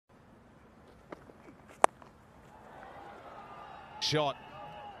shot.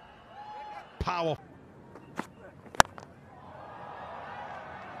 Power.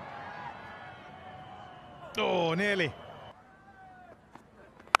 Oh, nearly.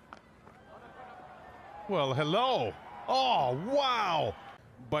 Well, hello. Oh, wow.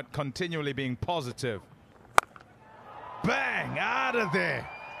 But continually being positive. Bang, out of there.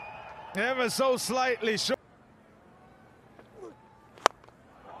 Ever so slightly short.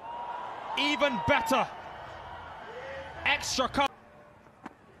 Even better. Extra cut.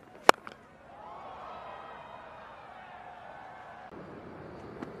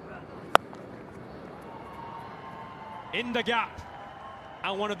 In the gap.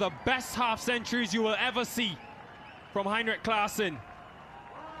 And one of the best half centuries you will ever see from Heinrich Klaasen.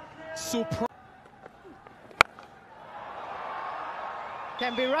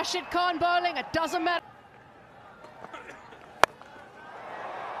 Can be Rashid Khan bowling, it doesn't matter.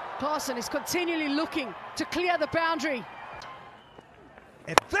 Klaasen is continually looking to clear the boundary.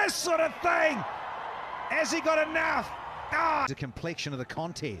 If this sort of thing, has he got enough? Ah. The complexion of the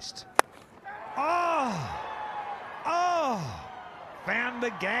contest. Oh, found the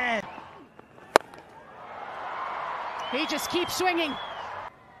gap. He just keeps swinging.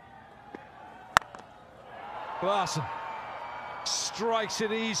 Klaasen strikes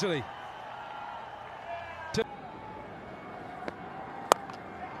it easily.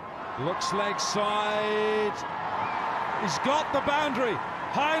 Looks leg side. He's got the boundary.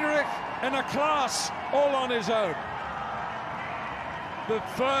 Heinrich in a class all on his own. The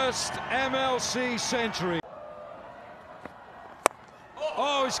first MLC century.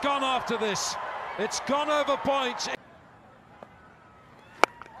 Oh, he's gone after this. It's gone over points.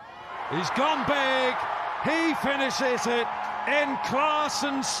 He's gone big. He finishes it in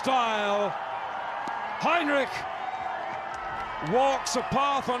Klaasen style. Heinrich walks a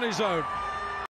path on his own.